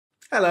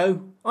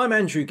Hello, I'm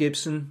Andrew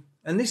Gibson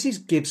and this is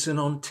Gibson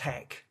on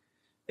Tech.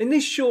 In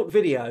this short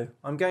video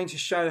I'm going to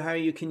show how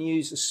you can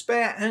use a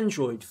spare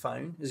Android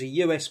phone as a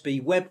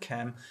USB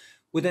webcam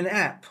with an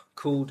app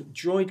called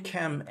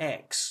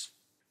Droidcamx.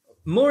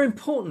 More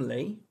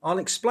importantly, I'll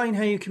explain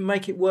how you can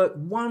make it work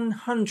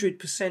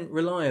 100%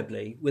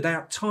 reliably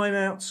without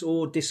timeouts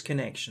or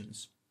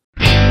disconnections.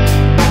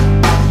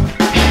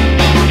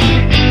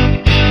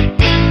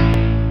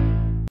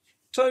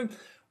 So,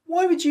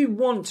 why would you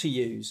want to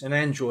use an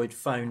Android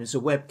phone as a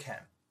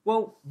webcam?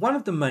 Well, one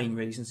of the main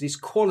reasons is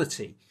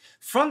quality.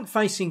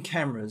 Front-facing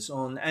cameras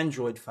on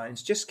Android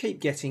phones just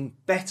keep getting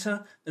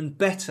better and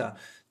better.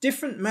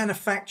 Different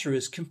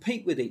manufacturers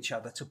compete with each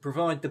other to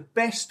provide the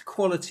best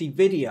quality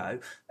video,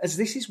 as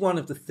this is one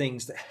of the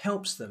things that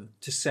helps them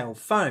to sell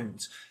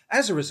phones.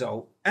 As a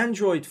result,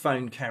 Android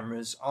phone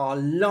cameras are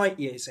light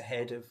years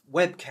ahead of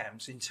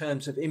webcams in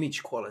terms of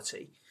image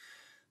quality.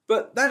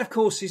 But that, of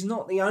course, is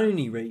not the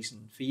only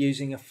reason for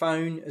using a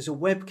phone as a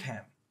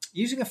webcam.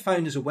 Using a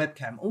phone as a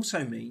webcam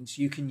also means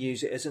you can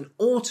use it as an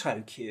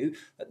auto cue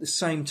at the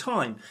same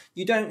time.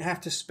 You don't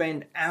have to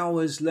spend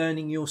hours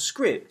learning your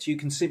script. You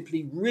can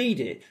simply read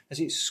it as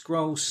it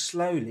scrolls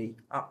slowly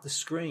up the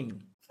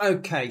screen.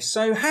 Okay,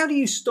 so how do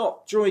you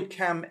stop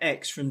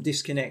Droidcamx from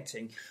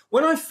disconnecting?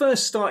 When I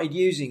first started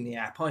using the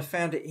app, I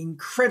found it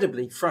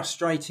incredibly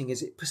frustrating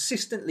as it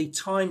persistently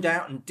timed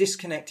out and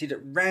disconnected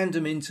at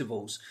random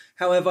intervals.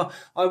 However,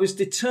 I was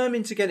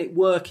determined to get it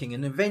working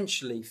and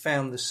eventually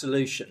found the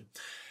solution.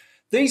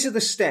 These are the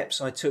steps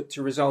I took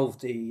to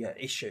resolve the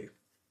issue.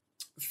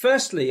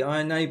 Firstly, I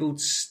enabled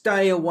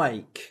stay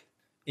awake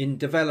in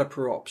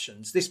developer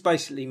options. This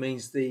basically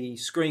means the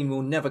screen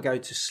will never go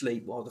to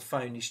sleep while the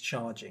phone is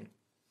charging.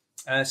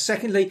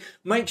 Secondly,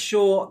 make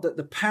sure that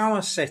the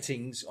power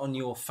settings on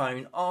your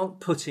phone aren't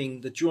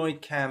putting the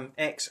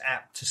Droidcamx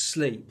app to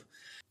sleep.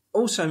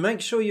 Also, make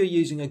sure you're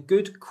using a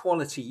good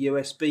quality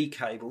USB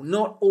cable.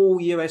 Not all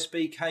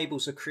USB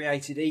cables are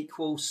created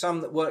equal. Some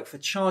that work for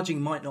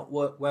charging might not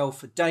work well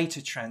for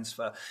data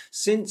transfer.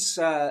 Since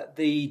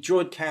the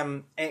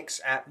Droidcamx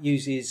app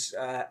uses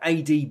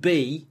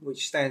ADB,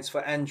 which stands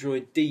for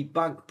Android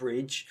Debug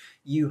Bridge,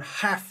 you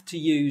have to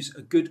use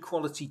a good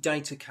quality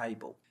data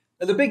cable.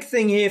 The big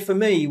thing here for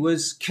me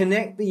was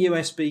connect the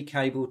USB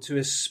cable to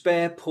a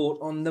spare port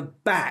on the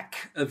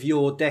back of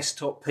your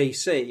desktop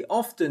PC.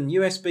 Often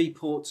USB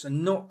ports are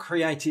not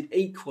created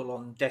equal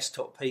on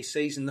desktop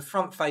PCs, and the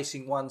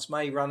front-facing ones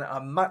may run at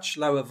a much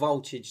lower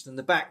voltage than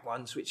the back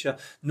ones, which are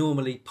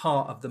normally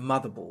part of the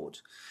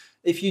motherboard.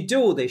 If you do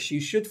all this,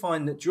 you should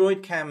find that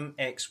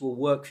Droidcamx will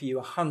work for you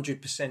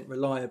 100%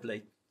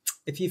 reliably.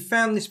 If you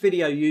found this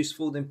video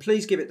useful, then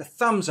please give it the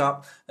thumbs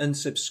up and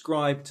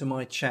subscribe to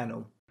my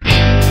channel.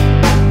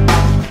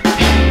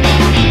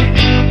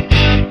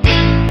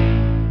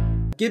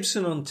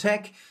 Gibson on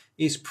Tech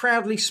is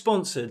proudly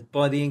sponsored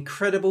by the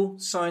Incredible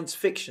Science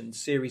Fiction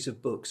series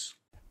of books.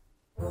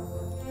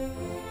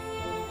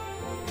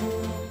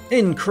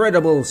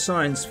 Incredible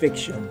science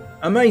fiction,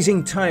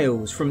 amazing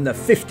tales from the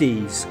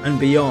 50s and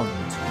beyond.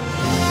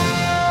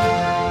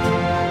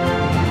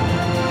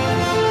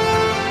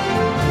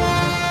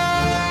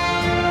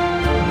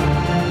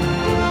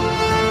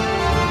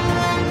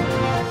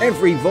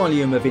 Every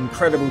volume of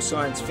Incredible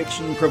Science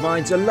Fiction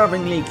provides a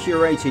lovingly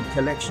curated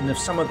collection of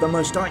some of the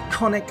most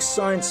iconic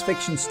science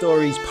fiction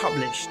stories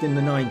published in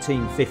the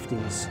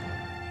 1950s.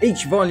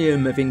 Each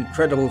volume of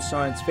Incredible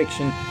Science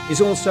Fiction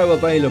is also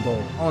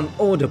available on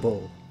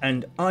Audible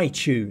and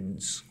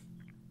iTunes.